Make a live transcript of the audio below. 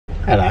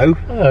Hello.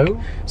 Hello.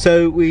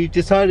 So we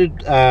decided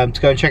to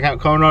go and check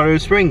out Coronado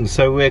Springs.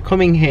 So we're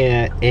coming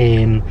here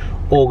in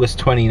August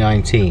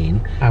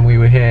 2019. And we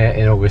were here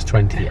in August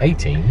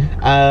 2018.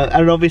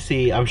 And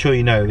obviously, I'm sure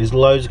you know, there's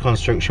loads of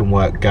construction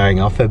work going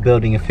off. They're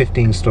building a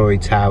 15-story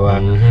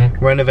tower,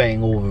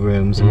 renovating all the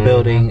rooms, and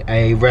building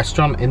a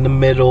restaurant in the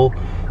middle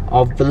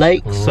of the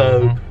lake.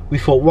 So we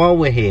thought while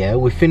we're here,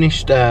 we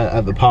finished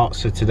at the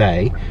parks for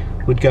today,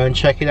 we'd go and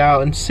check it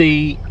out and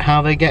see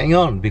how they're getting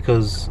on,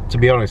 because to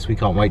be honest, we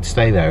can't wait to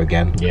stay there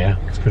again. Yeah,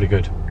 it's pretty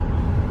good.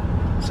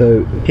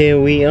 So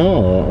here we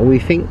are. We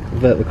think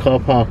that the car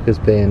park has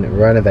been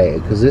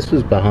renovated, because this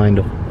was behind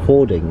a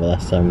hoarding the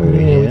last time we were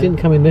here. We didn't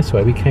come in this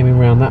way, we came in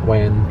around that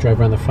way and drove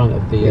around the front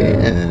of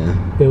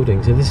the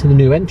building. So this is the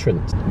new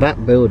entrance.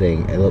 That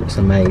building, it looks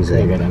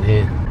amazing. Go down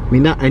here. I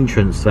mean, that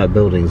entrance to that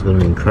building is going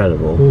to be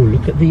incredible. Oh,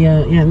 look at the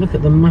look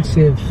at the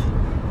massive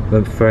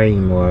The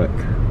framework.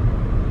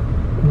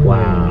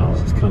 Wow,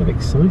 this is kind of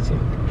exciting.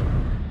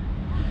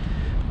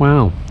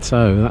 Wow,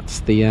 so that's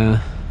the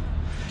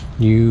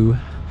new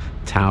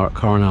tower at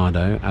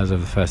Coronado as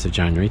of the 1st of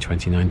January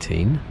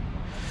 2019.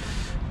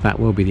 That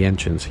will be the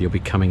entrance, so you'll be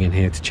coming in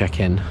here to check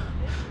in,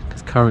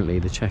 because currently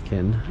the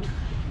check-in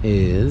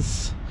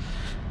is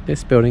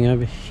this building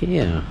over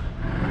here.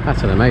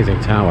 That's an amazing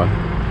tower.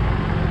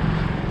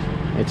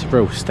 It's a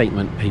real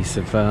statement piece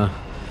of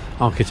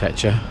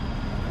architecture.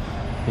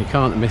 You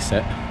can't miss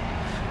it.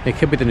 It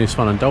could be the new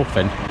Swan and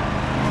Dolphin.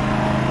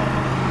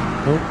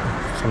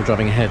 Oh, someone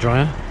driving a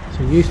hairdryer.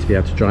 So you used to be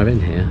able to drive in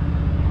here,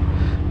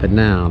 but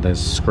now there's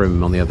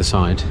scrim on the other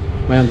side.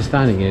 My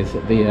understanding is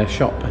that the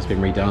shop has been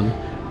redone,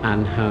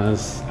 and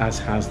as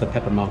has the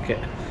pepper market,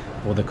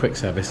 or the quick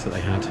service that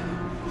they had.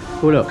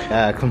 Oh look.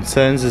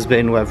 Concerns has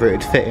been whether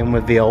it'd fit in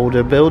with the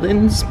older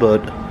buildings,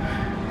 but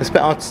it's a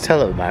bit hard to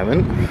tell at the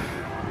moment.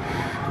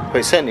 But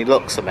it certainly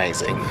looks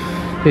amazing.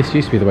 This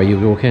used to be the way you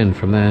would walk in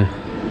from there,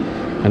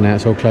 and now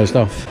it's all closed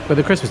off. With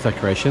the Christmas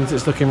decorations,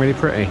 it's looking really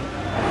pretty.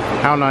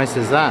 How nice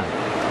is that?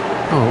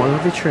 Oh, what a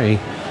lovely tree.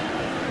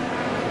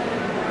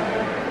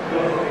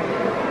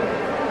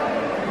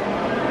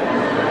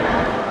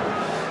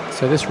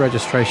 So this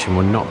registration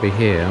will not be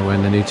here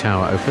when the new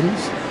tower opens.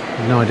 I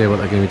have no idea what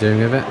they're going to be doing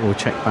with it. We'll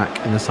check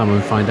back in the summer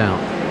and find out.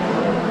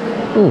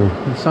 Oh,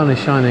 the sun is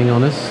shining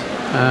on us.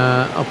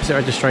 Opposite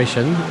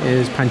registration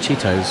is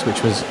Panchitos,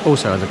 which was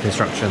also under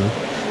construction,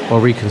 or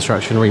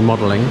reconstruction,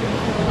 remodelling.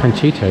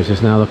 Panchitos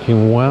is now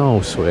looking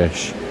well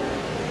swish.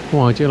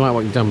 Oh, I do like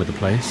what you've done with the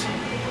place.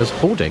 There's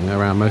hoarding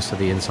around most of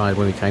the inside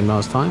when we came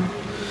last time.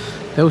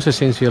 There also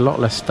seems to be a lot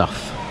less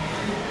stuff.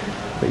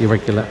 Got your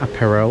regular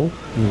apparel.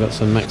 We've got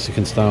some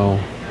Mexican style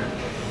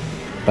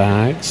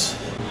bags,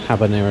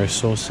 habanero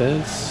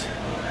sauces,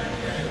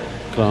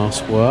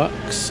 glass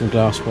works, and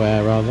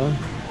glassware rather.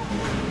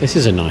 This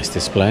is a nice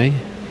display.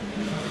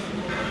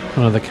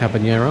 One of the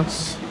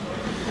caballeros.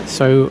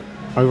 So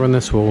over on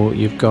this wall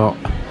you've got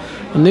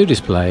a new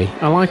display.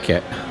 I like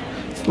it.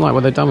 It's like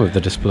what they've done with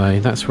the display.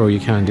 That's for all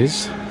your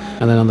candies.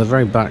 And then on the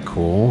very back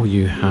wall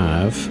you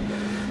have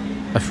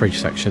a fridge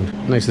section.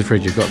 Next to the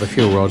fridge you've got the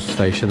fuel rod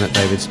station that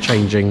David's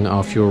changing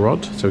our fuel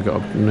rod. So we've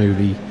got a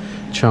newly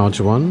charged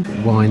one.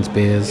 Wines,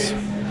 beers,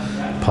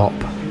 pop.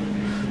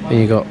 Then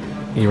you've got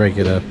your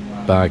regular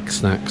bag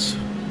snacks.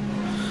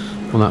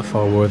 On that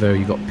far wall though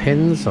you've got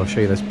pins. I'll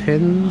show you those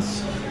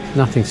pins.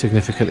 Nothing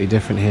significantly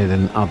different here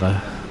than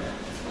other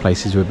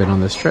places we've been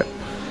on this trip.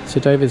 So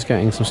David's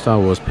getting some Star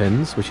Wars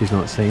pins, which he's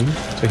not seen.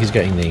 So he's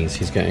getting these.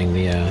 He's getting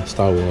the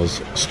Star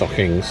Wars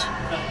stockings,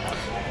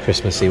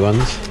 Christmassy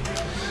ones,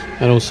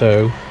 and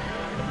also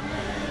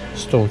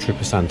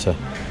Stormtrooper Santa.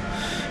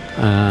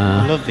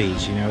 I love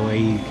these, you know, where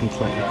you can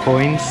collect the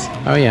coins.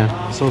 Oh yeah.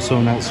 There's also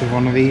an else with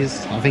one of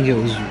these. I think it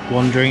was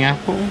Wandering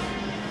Apple.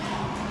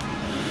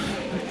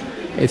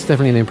 It's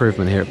definitely an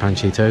improvement here at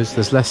Panchitos.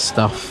 There's less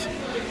stuff,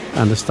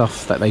 and the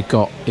stuff that they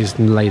got is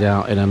laid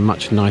out in a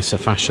much nicer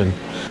fashion.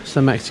 It's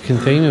the Mexican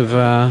theme of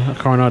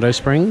Coronado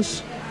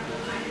Springs.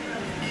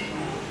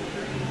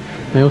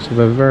 They also have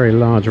a very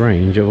large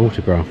range of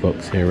autograph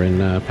books here in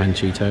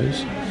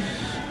Panchitos.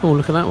 Oh,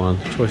 look at that one,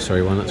 Toy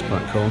Story one. That's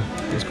quite cool.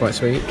 It's quite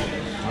sweet.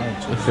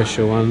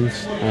 Official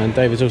ones. And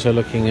David's also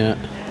looking at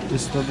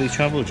this lovely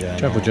travel journal.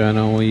 Travel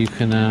journal where you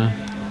can.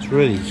 It's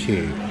really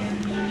cute.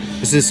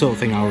 It's this sort of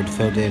thing I would have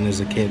filled in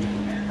as a kid.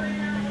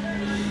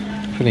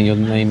 Putting your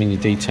name and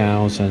your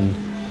details and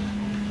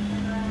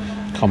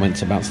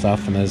comments about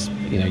stuff, and there's,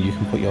 you know, you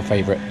can put your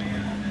favourite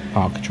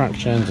park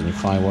attractions and your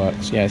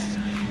fireworks. Yes,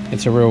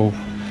 it's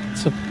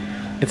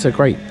a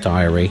great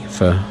diary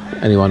for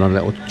anyone on a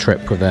little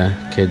trip with their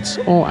kids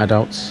or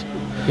adults.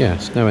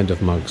 Yes, no end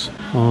of mugs.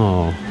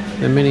 Oh,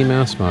 the Minnie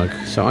Mouse mug.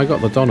 So I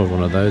got the Donald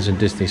one of those in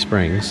Disney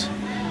Springs,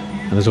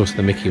 and there's also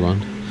the Mickey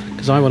one,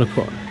 because I want to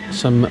put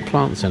some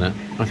plants in it.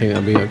 I think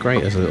that'll be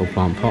great as a little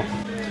plant pot.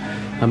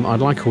 I'd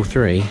like all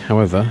three,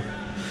 however,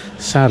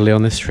 sadly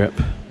on this trip,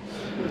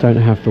 don't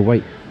have the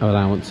weight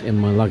allowance in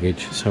my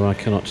luggage, so I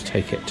cannot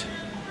take it.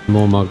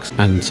 More mugs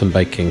and some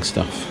baking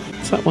stuff.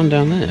 What's that one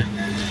down there?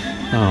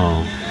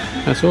 Oh,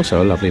 that's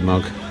also a lovely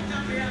mug.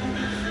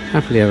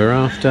 Happily Ever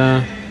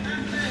After.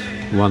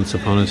 Once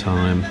Upon a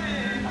Time.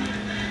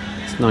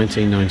 It's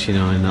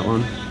 19.99, that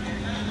one.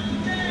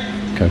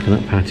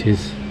 Coconut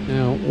patties.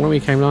 Now, when we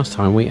came last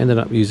time, we ended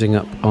up using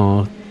up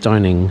our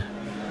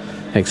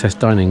excess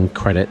dining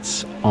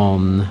credits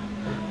on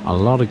a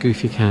lot of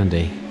goofy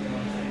candy.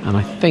 And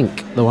I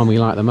think the one we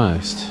liked the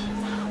most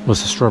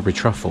was the strawberry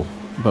truffle,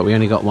 but we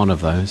only got one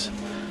of those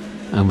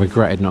and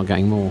regretted not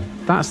getting more.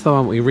 That's the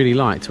one we really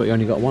liked, but we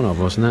only got one of,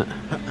 wasn't it?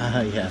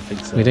 Yeah, I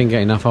think so. We didn't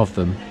get enough of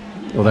them,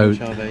 although each.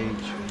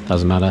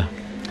 Doesn't matter.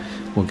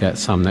 We'll get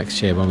some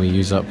next year when we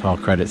use up our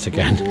credits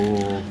again.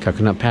 Ooh.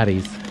 Coconut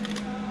patties.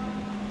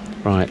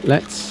 Right,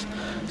 let's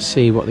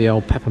see what the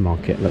old pepper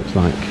market looks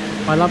like.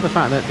 I love the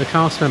fact that the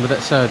cast member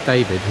that served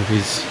David with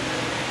his...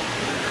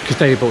 because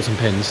David bought some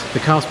pins. The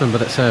cast member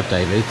that served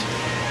David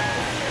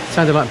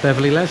sounded like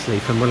Beverly Leslie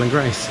from Will and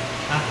Grace.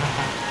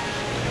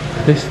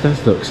 This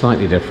does look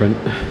slightly different.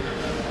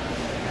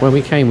 When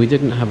we came, we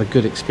didn't have a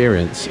good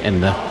experience in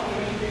the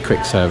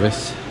quick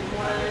service.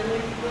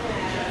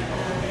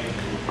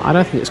 I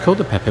don't think it's called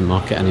the Pepper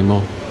Market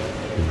anymore.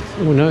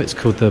 Oh no, it's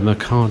called the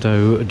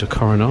Mercado de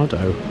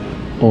Coronado.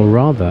 Or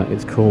rather,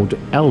 it's called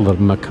El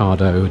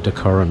Mercado de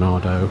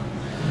Coronado.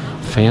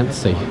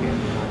 Fancy.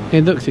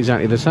 It looks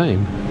exactly the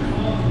same.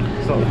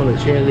 It's not full of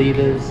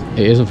cheerleaders.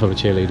 It isn't full of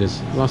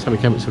cheerleaders. Last time we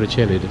came, it was full of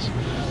cheerleaders.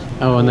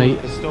 Oh, and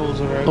the stalls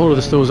are open. all of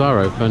the stalls are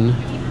open.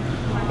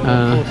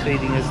 Force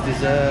feeding us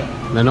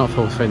dessert. They're not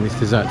force feeding us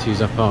dessert to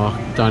use up our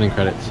dining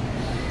credits.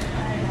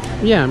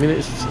 Yeah, I mean,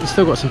 it's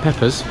still got some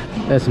peppers.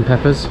 There's some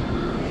peppers.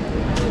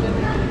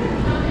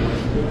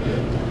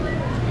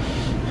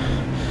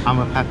 I'm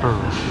a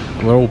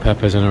pepper. We're all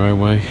peppers in our own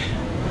way.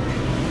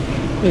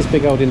 These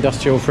big old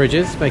industrial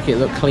fridges make it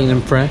look clean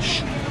and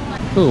fresh.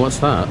 Oh, what's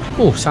that?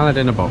 Oh, salad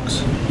in a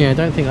box. Yeah, I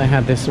don't think they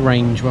had this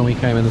range when we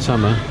came in the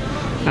summer.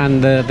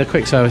 And the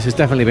quick service has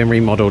definitely been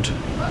remodelled.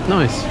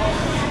 Nice.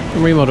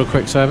 Remodeled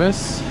quick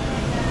service.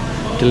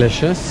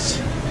 Delicious.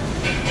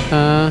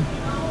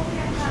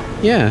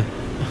 Yeah.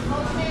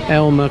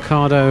 El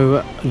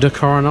Mercado de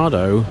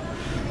Coronado.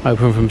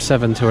 Open from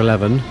 7 to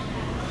 11.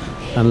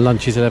 And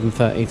lunch is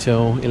 11:30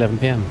 till 11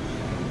 PM.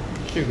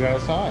 Should go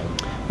outside.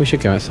 We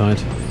should go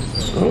outside.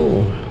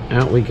 Oh,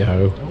 out we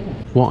go.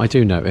 What I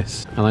do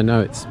notice, and I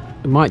know it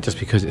might just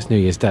because it's New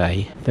Year's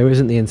Day, there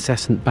isn't the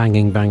incessant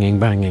banging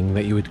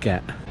that you would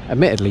get.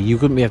 Admittedly, you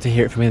wouldn't be able to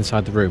hear it from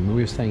inside the room.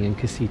 We were staying in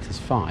Casitas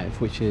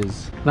 5, which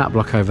is that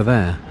block over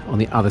there, on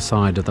the other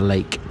side of the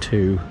lake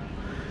to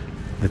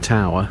the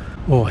tower.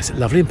 Oh, is it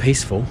lovely and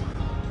peaceful?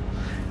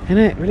 Isn't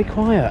it? Really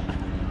quiet.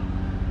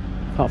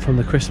 Apart from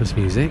the Christmas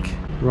music.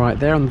 Right,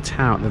 there on the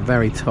tower at the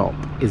very top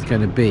is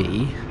going to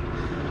be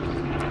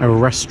a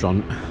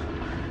restaurant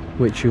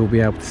which you'll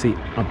be able to see,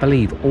 I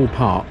believe, all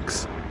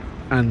parks,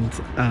 and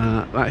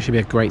that should be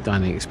a great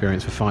dining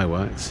experience for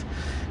fireworks.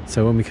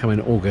 So when we come in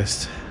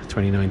August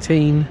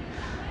 2019,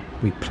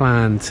 we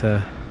plan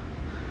to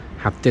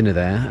have dinner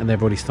there, and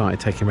they've already started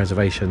taking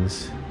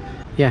reservations.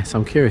 Yes,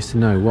 I'm curious to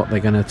know what they're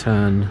going to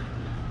turn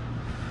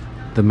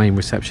the main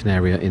reception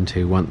area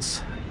into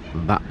once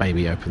that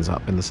baby opens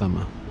up in the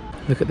summer.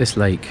 Look at this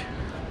lake.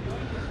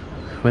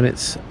 When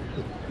it's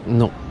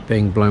not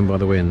being blown by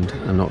the wind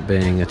and not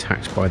being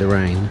attacked by the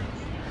rain,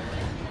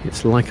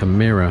 it's like a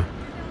mirror.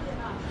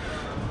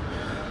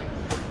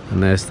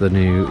 And there's the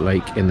new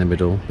lake in the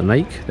middle. The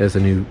lake, there's a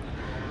new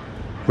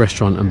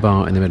restaurant and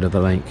bar in the middle of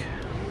the lake.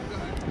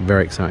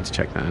 Very excited to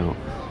check that out.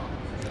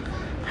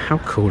 How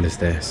cool is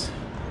this?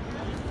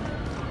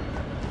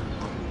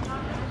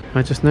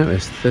 I just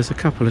noticed there's a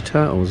couple of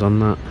turtles on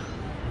that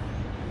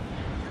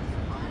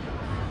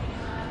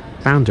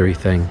boundary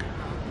thing.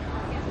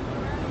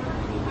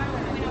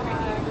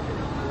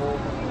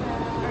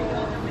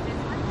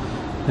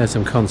 There's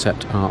some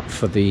concept art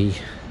for the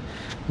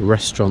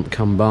restaurant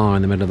cum bar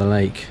in the middle of the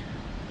lake.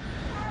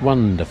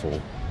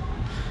 Wonderful.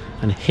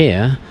 And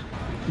here,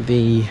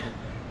 the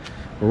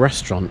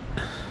restaurant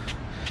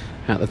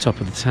at the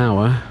top of the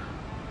tower,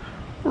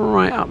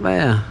 right up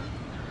there,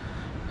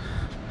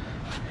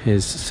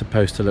 is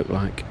supposed to look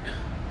like.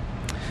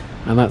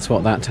 And that's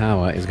what that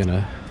tower is going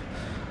to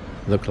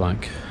look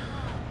like.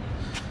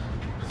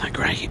 Isn't that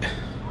great?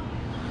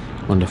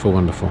 Wonderful,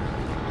 wonderful.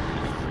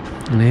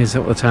 And here's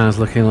what the tower's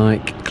looking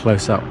like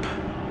close up.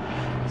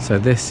 So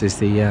this is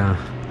the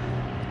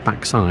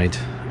back side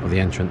of the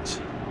entrance.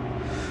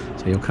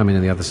 So you'll come in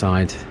on the other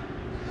side.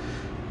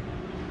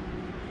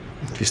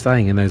 If you're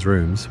staying in those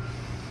rooms,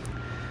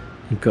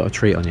 you've got a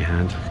treat on your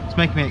hand. It's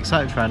making me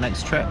excited for our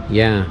next trip.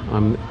 Yeah,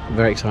 I'm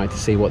very excited to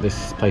see what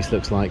this place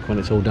looks like when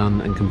it's all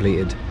done and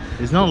completed.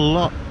 There's not a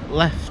lot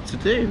left to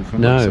do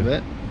from the looks of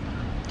it.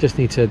 Just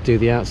need to do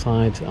the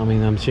outside. I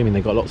mean, I'm assuming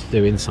they've got lots to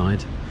do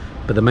inside,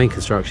 but the main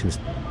construction's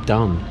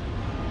done.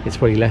 It's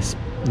probably less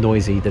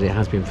noisy than it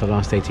has been for the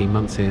last 18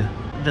 months here.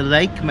 The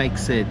lake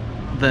makes it,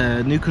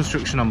 the new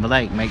construction on the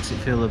lake makes it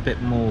feel a bit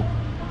more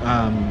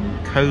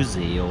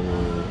cozy or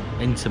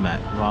intimate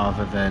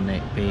rather than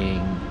it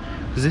being,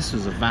 because this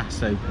was a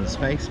vast open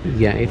space before,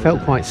 yeah, it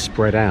felt quite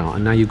spread out,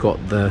 and now you've got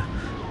the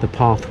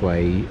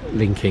pathway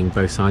linking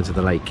both sides of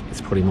the lake.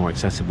 It's probably more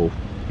accessible.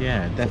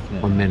 Yeah,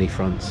 definitely. On many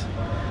fronts.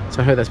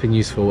 So I hope that's been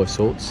useful of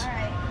sorts.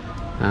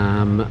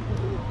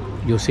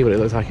 You'll see what it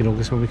looks like in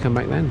August when we come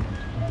back then.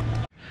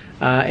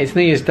 It's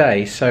New Year's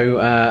Day, so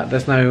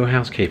there's no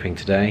housekeeping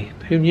today.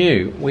 Who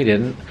knew? We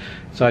didn't.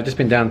 So I've just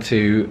been down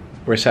to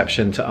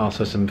reception to ask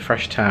for some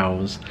fresh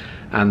towels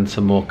and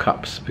some more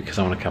cups because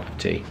I want a cup of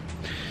tea.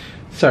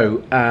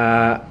 So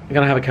I'm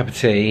gonna have a cup of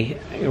tea,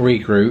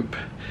 regroup,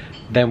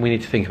 then we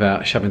need to think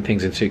about shoving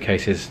things in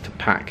suitcases to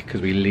pack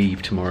because we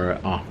leave tomorrow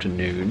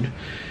afternoon.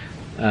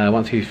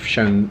 Once we've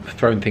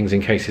thrown things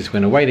in cases,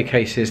 we're gonna weigh the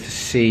cases to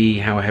see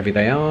how heavy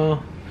they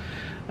are,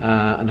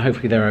 and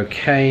hopefully they're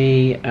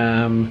okay.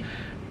 And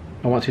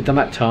once we've done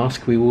that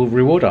task, we will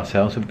reward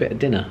ourselves with a bit of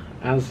dinner.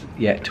 As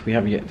yet, we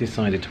haven't yet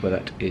decided where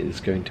that is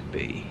going to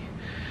be.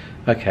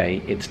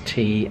 Okay, it's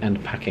tea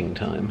and packing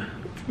time.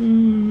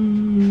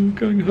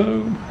 Going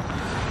home.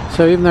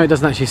 So even though it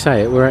doesn't actually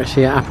say it, we're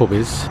actually at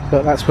Applebee's,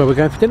 but that's where we're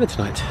going for dinner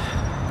tonight.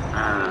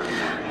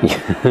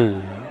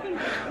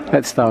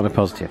 Let's start on a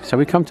positive. So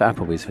we come to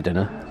Applebee's for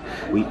dinner.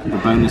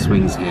 The bonus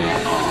wings here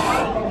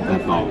are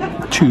the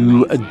bomb.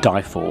 To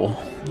die for.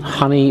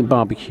 Honey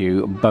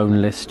barbecue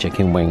boneless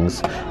chicken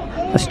wings.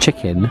 That's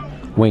chicken,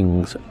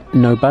 wings,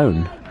 no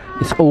bone.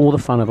 It's all the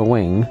fun of a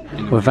wing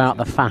without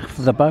the faff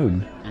of the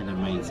bone. And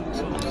amazing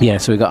sauce. Yeah,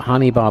 so we've got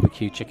honey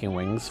barbecue chicken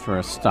wings for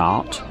a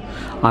start.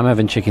 I'm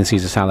having chicken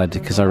Caesar salad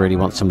because I really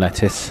want some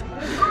lettuce.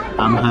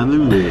 I'm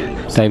having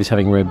ribs. David's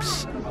having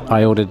ribs.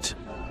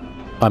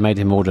 I made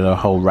him order a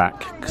whole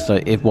rack, so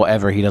if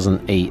whatever he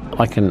doesn't eat,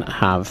 I can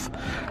have,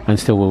 and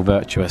still will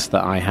virtuous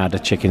that I had a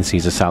chicken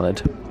Caesar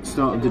salad.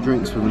 Started the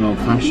drinks with an old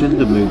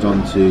fashioned and moved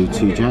on to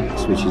 2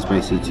 Jacks, which is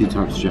basically 2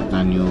 types of Jack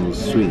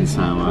Daniels, sweet and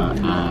sour,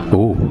 and a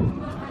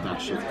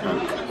dash of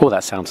Coke. Oh,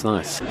 that sounds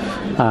nice.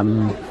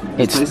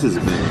 This place is a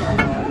bit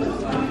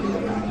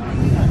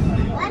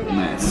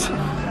mess.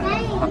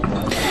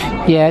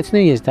 Yeah, it's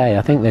New Year's Day.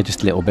 I think they're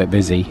just a little bit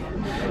busy.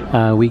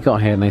 We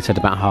got here and they said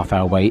about a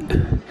half-hour wait.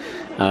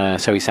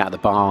 So we sat at the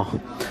bar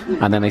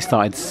and then they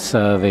started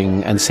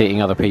serving and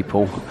seating other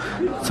people.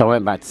 So I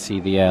went back to see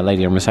the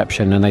lady on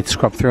reception and they'd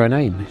scrubbed through her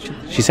name.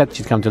 She said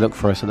she'd come to look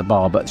for us at the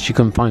bar, but she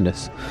couldn't find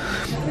us.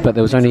 But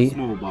there was only... It's a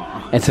small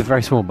bar. It's a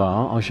very small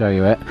bar, I'll show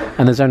you it.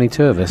 And there's only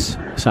 2 of us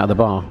sat at the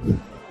bar.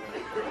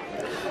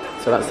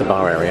 So that's the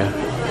bar area.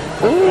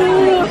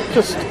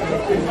 Just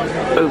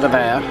over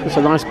there. It's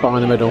a nice bar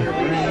in the middle.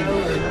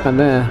 And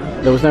there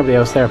was nobody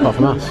else there apart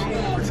from us.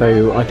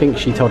 So I think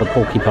she told a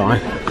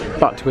porcupine.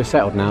 But we're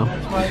settled now.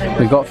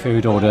 We've got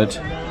food ordered.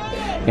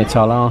 It's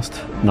our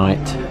last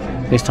night.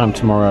 This time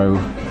tomorrow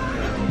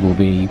we'll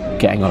be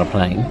getting on a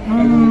plane.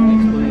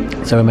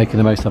 So we're making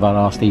the most of our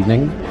last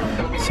evening.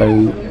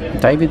 So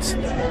David's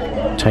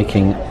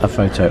taking a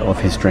photo of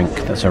his drink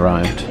that's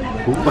arrived.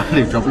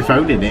 They've dropped your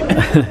phone in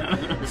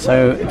it.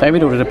 So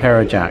David ordered a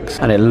pair of Jacks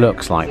and it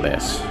looks like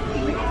this.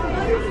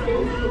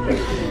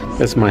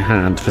 There's my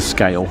hand for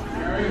scale.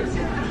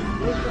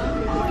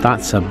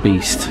 That's a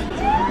beast.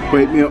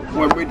 Wake me up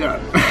when we're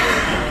done.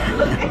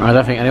 I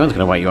don't think anyone's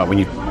going to wake you up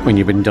when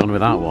you've been done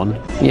with that one.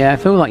 Yeah, I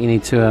feel like you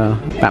need to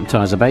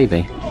baptise a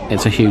baby.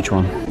 It's a huge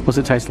one. What's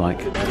it taste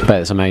like? I bet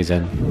it's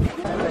amazing.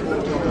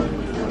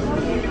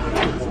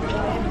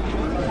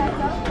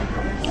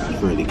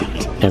 It's really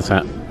good. Is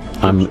that?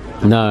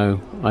 No,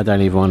 I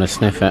don't even want to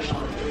sniff it.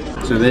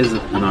 So there's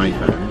an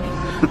iPhone.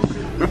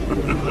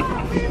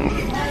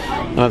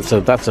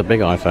 That's a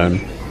big iPhone.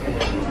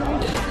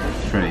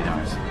 It's really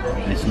nice.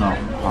 It's not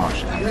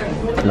harsh at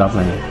all.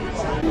 Lovely.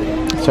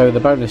 So the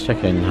boneless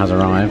chicken has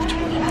arrived.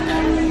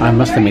 I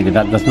must admit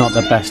that's not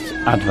the best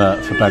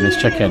advert for boneless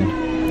chicken.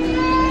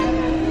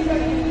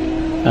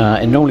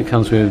 It normally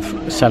comes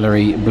with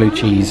celery, blue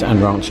cheese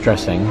and ranch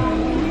dressing.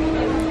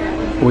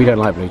 We don't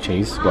like blue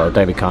cheese. Well,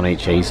 David can't eat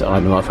cheese.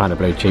 I'm not a fan of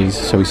blue cheese,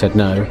 so we said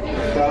no.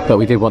 But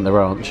we did want the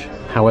ranch.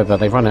 However,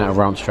 they've run out of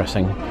ranch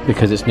dressing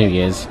because it's New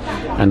Year's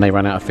and they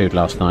ran out of food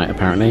last night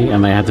apparently,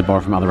 and they had to borrow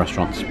from other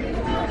restaurants.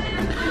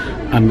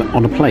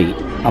 On a plate,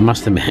 I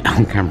must admit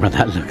on camera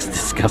that looks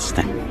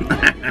disgusting.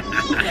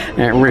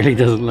 It really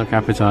doesn't look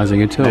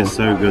appetising at all. It's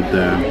so good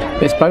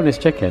there. It's boneless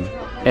chicken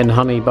in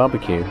honey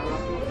barbecue.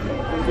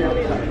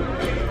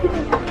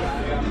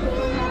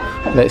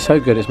 It's so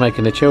good it's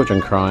making the children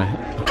cry.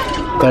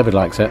 David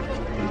likes it.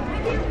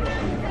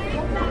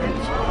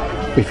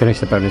 We finished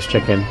the boneless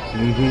chicken.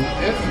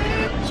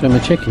 So the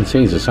chicken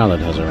Caesar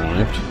salad has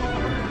arrived.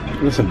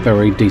 That's a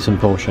very decent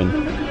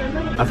portion.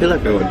 I feel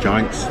like I got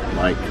Giants,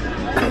 like,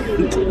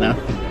 dinner.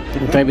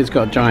 David's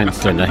got a Giant's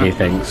dinner, he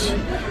thinks.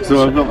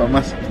 So I've got my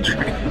massive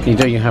drink.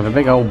 You have a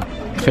big old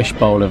fish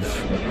bowl of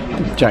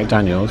Jack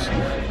Daniels,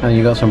 and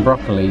you've got some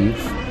broccoli,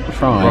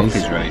 fries,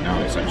 Broccoli's really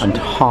nice, actually. and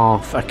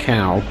half a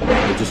cow.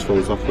 It just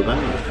falls off the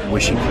bone.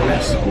 Wishing for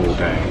this all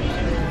day.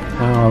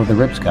 Oh, the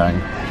ribs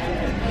going.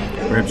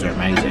 Ribs are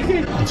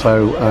amazing.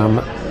 So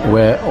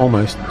we're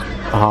almost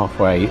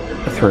halfway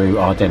through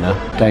our dinner.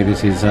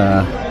 Davis is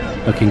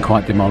looking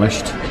quite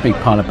demolished. Big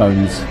pile of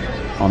bones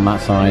on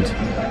that side.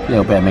 A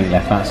little bit of meat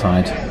left that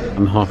side.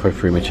 I'm halfway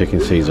through my chicken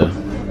Caesar.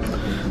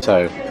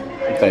 So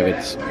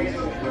David's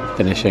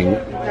finishing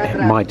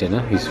my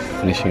dinner. He's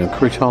finishing a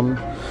crouton.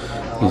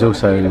 He's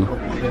also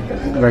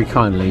very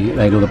kindly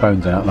laid all the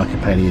bones out like a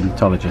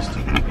paleontologist.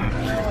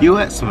 You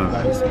ate some of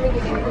those?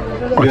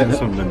 You ate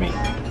some of the meat?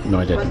 No,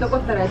 I didn't.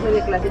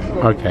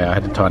 Okay, I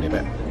had a tiny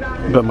bit.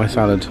 But my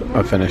salad,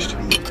 I finished.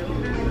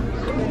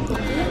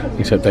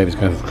 Except David's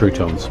going for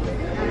croutons.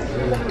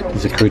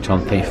 He's a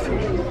crouton thief.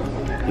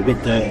 A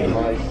bit dirty.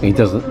 He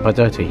doesn't, by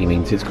dirty he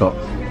means it's got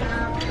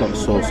a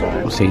sauce on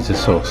it. Caesar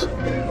sauce.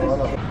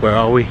 Where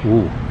are we?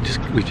 Ooh,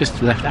 we've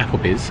just left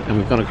Applebee's and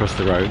we've gone across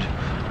the road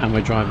and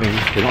we're driving.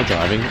 We're not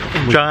driving.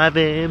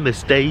 Driving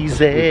Miss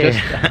Daisy.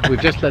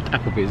 We've just left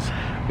Applebee's.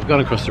 We've gone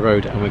across the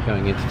road and we're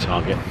going into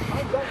Target.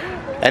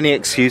 Any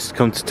excuse to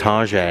come to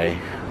Target,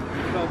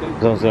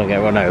 as long as we don't get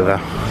run over.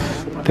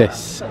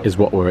 This is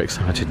what we're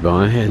excited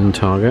by in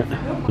Target.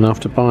 And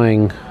after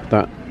buying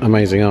that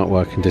amazing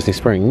artwork in Disney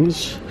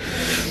Springs,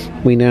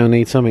 we now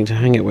need something to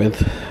hang it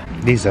with.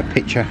 These are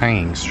picture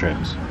hanging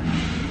strips.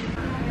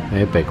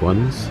 They're big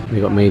ones.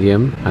 We've got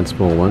medium and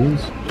small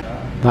ones.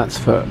 That's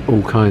for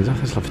all kinds. Oh,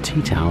 that's like for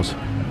tea towels.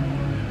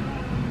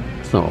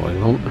 That's not what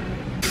we want.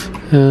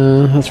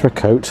 That's for a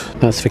coat.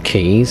 That's for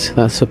keys.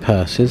 That's for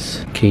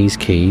purses. Keys,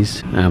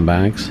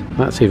 handbags.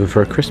 That's even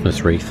for a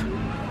Christmas wreath.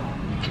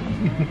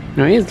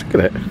 There it is, look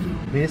at it.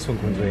 This one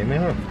comes with a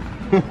mirror.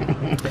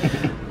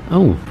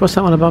 Oh, what's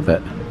that one above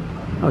it?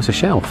 Oh, it's a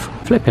shelf.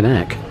 Flipping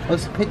heck.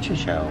 What's the picture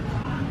shelf?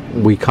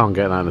 We can't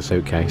get that in a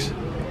suitcase.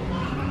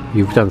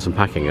 You've done some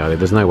packing earlier.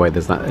 There's no way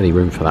there's any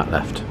room for that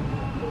left.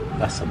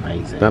 That's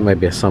amazing. That may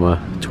be a summer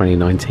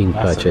 2019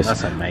 purchase.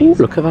 That's amazing. Ooh,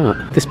 look at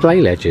that.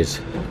 Display ledges.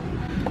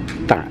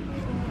 That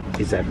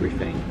is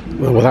everything.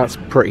 Well, that's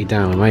pretty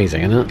damn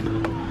amazing, isn't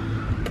it?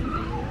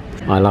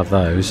 I love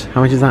those.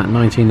 How much is that?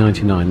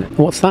 $19.99.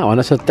 What's that one?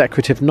 That's a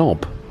decorative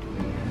knob.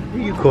 What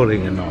are you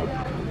calling a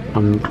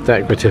knob?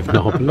 Decorative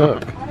knob.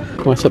 Look.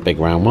 Well, that's a big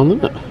round one,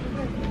 isn't it?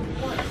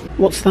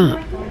 What's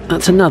that?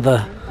 That's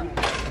another.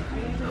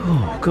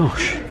 Oh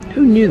gosh.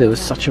 Who knew there was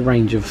such a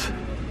range of...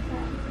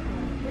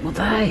 What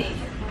are they?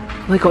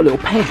 They got little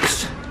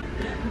pegs.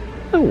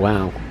 Oh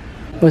wow.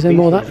 Was there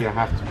more of that? You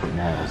have to put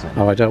nails in.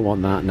 Oh, I don't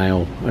want that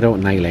nail. I don't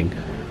want nailing.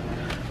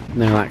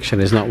 Nail action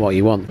is not what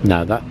you want.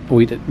 No,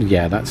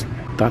 yeah, that's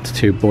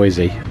too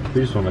Boise.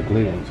 We just want to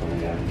glue them to the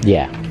wall.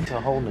 Yeah. It's a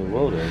whole new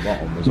world at the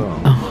bottom as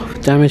well. Oh,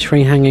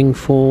 damage-free hanging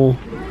for...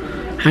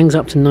 Hangs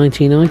up to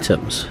 19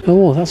 items.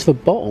 Oh, that's for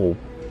bottle.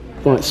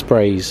 Like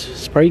sprays.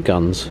 Spray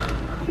guns.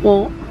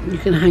 Well, you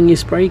can hang your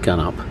spray gun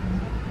up.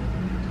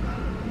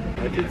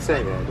 I did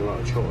say they had a lot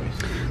of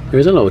choice. There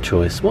is a lot of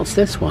choice. What's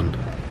this one?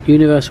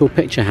 Universal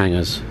picture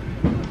hangers.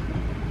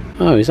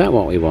 Oh, is that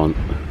what we want?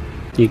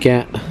 You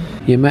get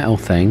your metal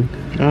thing.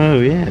 Oh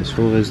yeah, it's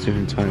all those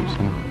different types.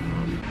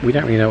 We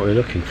don't really know what we're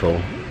looking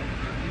for,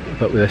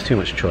 but there's too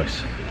much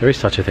choice. There is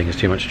such a thing as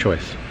too much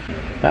choice.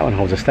 That one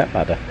holds a step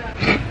ladder.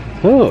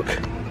 Look!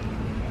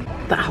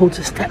 That holds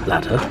a step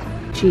ladder.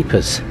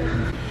 Jeepers.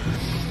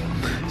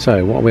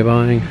 So what are we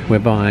buying? We're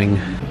buying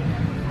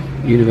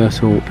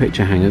universal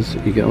picture hangers.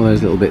 You get all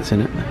those little bits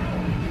in it.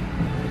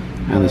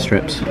 And the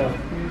strips.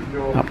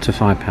 Up to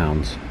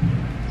 £5.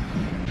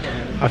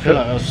 I feel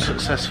like that was a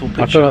successful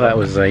picture. I feel like that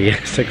was a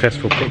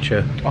successful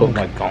picture book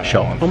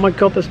shop. Oh my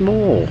god, there's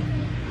more!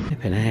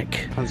 Flippin' heck.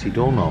 Fancy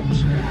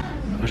doorknobs.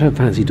 I don't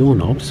fancy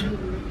doorknobs.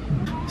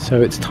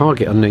 So it's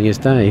Target on New Year's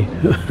Day.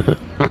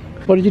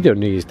 What did you do on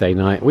New Year's Day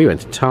night? We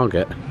went to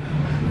Target.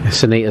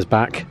 Sunita's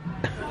back.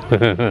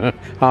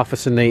 Half a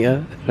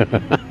Sunita.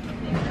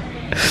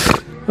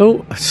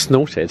 Oh, I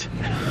snorted.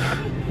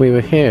 We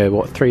were here,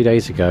 what, 3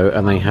 days ago,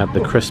 and they had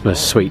the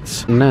Christmas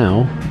sweets.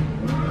 Now,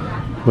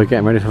 we're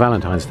getting ready for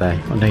Valentine's Day,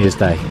 on New Year's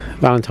Day.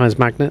 Valentine's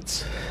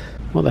magnets.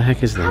 What the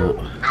heck is that?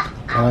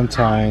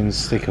 Valentine's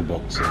sticker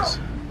boxes.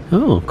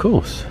 Oh, of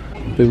course.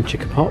 Boom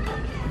chicka pop.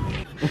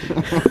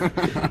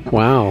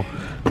 Wow.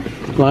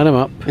 Line them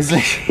up. It's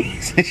literally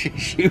a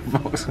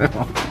shoebox.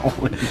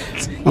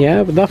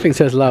 Yeah, but nothing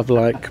says love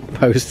like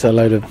post a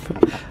load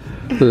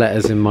of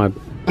letters in my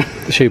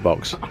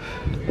shoebox.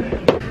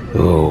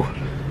 Oh.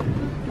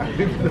 I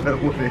don't know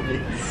what it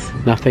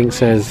is. Nothing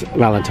says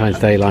Valentine's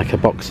Day like a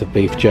box of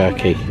beef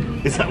jerky.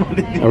 Is that what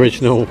it is?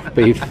 Original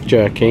beef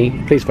jerky.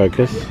 Please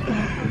focus.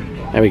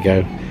 There we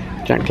go.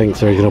 Jack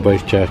Link's original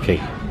beef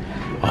jerky.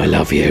 I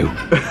love you.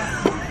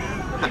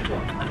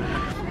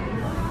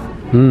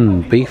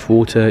 Beef,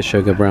 water,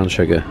 sugar, brown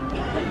sugar.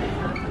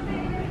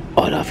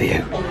 I love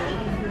you.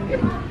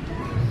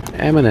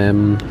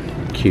 M&M,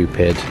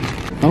 Cupid.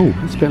 Oh,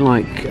 it's a bit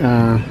like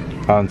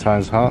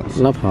Valentine's hearts.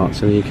 Love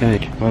hearts in the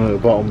UK. One at the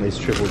bottom is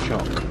triple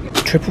choc.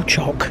 Triple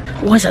choc?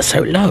 Why is that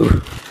so low?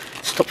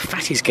 Stop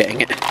Fatty's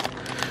getting it.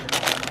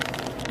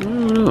 Oh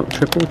look,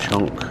 triple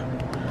choc.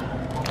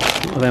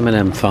 A lot of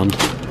M&M fun.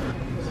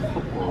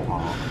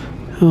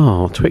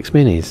 Oh, Twix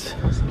Minis.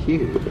 That's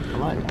cute. I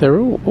like that. They're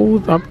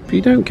all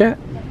you don't get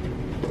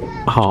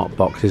heart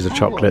boxes of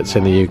chocolates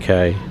in the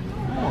UK.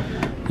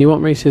 You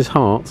want Reese's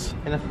Hearts?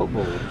 In a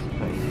football.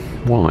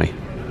 Why?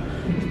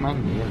 It's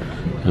manly, isn't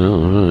it?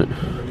 Oh, right.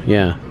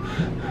 Yeah.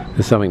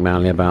 There's something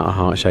manly about a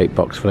heart-shaped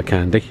box full of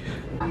candy.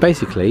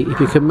 Basically, if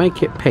you can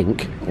make it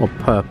pink or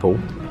purple,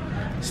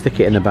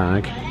 stick it in a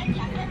bag,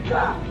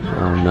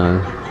 Oh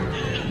no.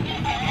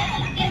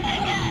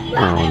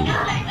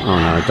 Oh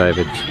no,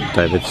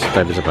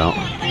 David's about.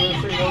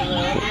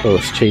 Oh,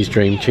 it's Cheese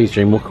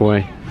Dream, walk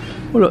away.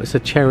 Oh look, it's a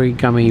cherry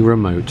gummy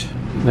remote.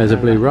 There's a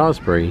blue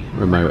raspberry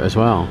remote as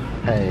well.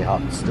 Hey,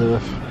 hot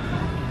stuff.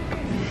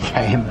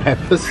 Cayenne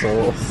pepper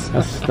sauce.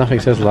 That's, nothing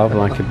says love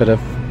like a bit of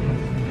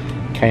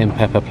cayenne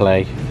pepper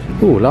play.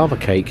 Ooh, lava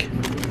cake.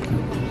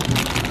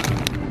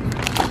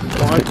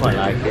 What I quite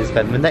like is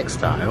then the next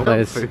time.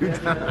 Dog food.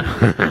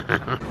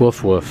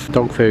 Woof woof.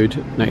 Dog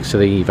food next to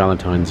the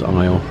Valentine's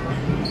aisle.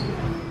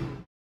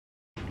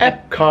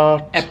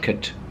 Epcot.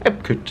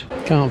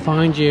 Can't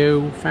find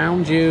you.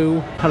 Found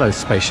you. Hello,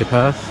 Spaceship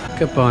Earth.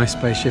 Goodbye,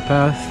 Spaceship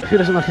Earth. Who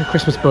doesn't like a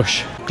Christmas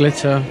bush?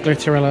 Glitter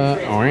alert.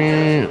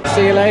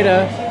 See you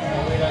later.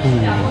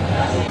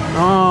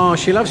 Oh,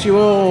 she loves you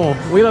all.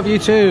 We love you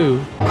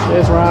too.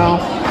 Cheers,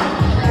 Ralph.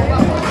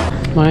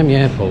 Miami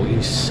Airport,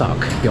 you suck.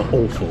 You're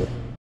awful.